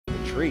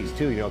trees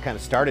too. Kind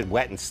of started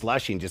wet and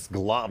slushy and just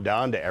globbed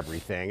onto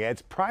everything.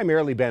 It's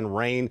primarily been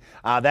rain.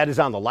 That is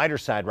on the lighter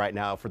side right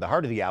now for the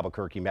heart of the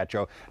Albuquerque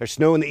metro. There's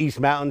snow in the East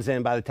Mountains,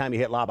 and by the time you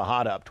hit La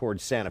Bajada up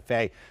towards Santa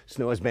Fe,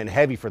 snow has been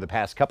heavy for the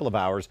past couple of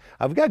hours.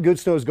 We've got good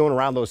snows going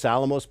around Los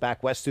Alamos,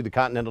 back west through the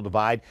Continental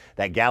Divide.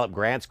 That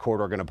Gallup-Grants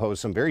corridor going to pose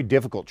some very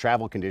difficult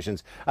travel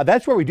conditions.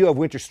 That's where we do have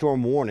winter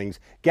storm warnings.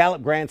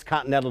 Gallup-Grants,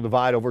 Continental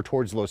Divide over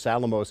towards Los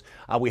Alamos.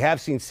 We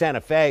have seen Santa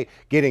Fe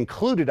get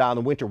included on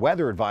the winter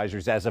weather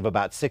advisories as of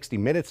about 60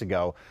 minutes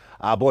ago.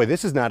 Boy,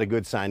 this is not a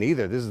good sign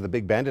either. This is the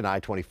Big Bend and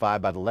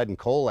I-25 by the Lead and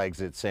Coal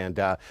exits, and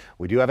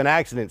we do have an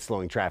accident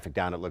slowing traffic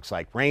down, it looks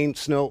like. Rain,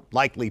 snow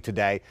likely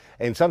today.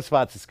 In some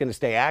spots, it's going to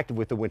stay active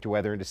with the winter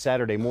weather into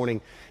Saturday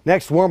morning.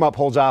 Next warm-up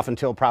holds off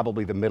until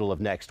probably the middle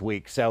of next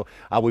week. So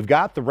we've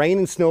got the rain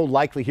and snow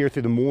likely here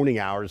through the morning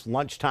hours,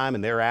 lunchtime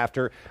and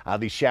thereafter.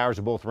 These showers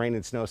of both rain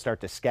and snow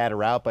start to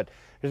scatter out, but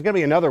there's going to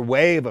be another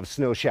wave of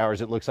snow showers,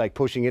 it looks like,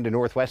 pushing into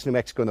northwest New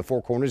Mexico in the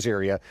Four Corners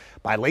area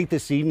by late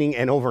this evening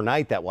and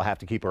overnight. That we'll have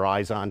to keep our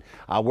eyes on,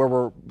 where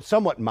we're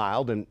somewhat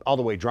mild and all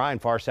the way dry in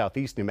far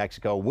southeast New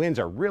Mexico. Winds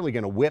are really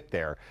going to whip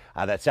there.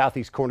 That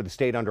southeast corner of the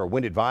state under a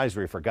wind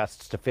advisory for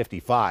gusts to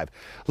 55.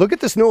 Look at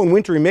the snow and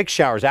wintry mix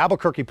showers.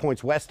 Albuquerque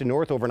points west and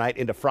north overnight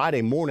into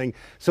Friday morning.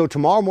 So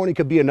tomorrow morning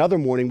could be another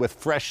morning with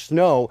fresh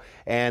snow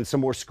and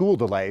some more school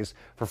delays.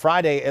 For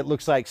Friday, it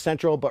looks like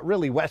central, but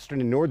really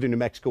western and northern New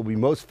Mexico will be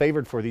most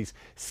favored for these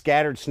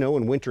scattered snow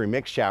and wintry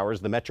mix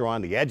showers. The metro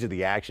on the edge of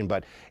the action,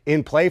 but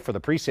in play for the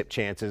precip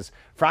chances.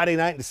 Friday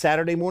night and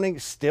Saturday morning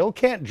still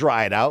can't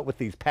dry it out with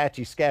these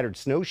patchy scattered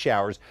snow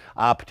showers,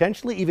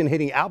 potentially even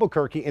hitting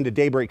Albuquerque into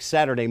daybreak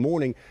Saturday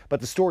morning.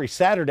 But the story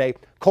Saturday,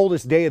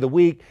 coldest day of the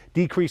week,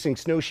 decreasing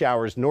snow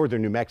showers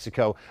northern New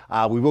Mexico.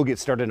 We will get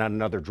started on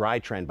another dry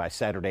trend by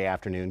Saturday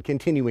afternoon,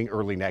 continuing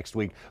early next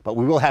week, but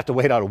we will have to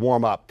wait out a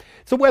warm up.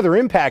 It's a weather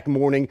impact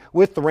morning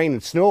with the rain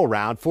and snow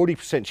around.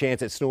 40%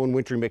 chance at snow and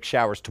wintry mix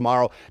showers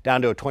tomorrow,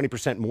 down to a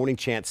 20% morning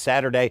chance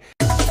Saturday.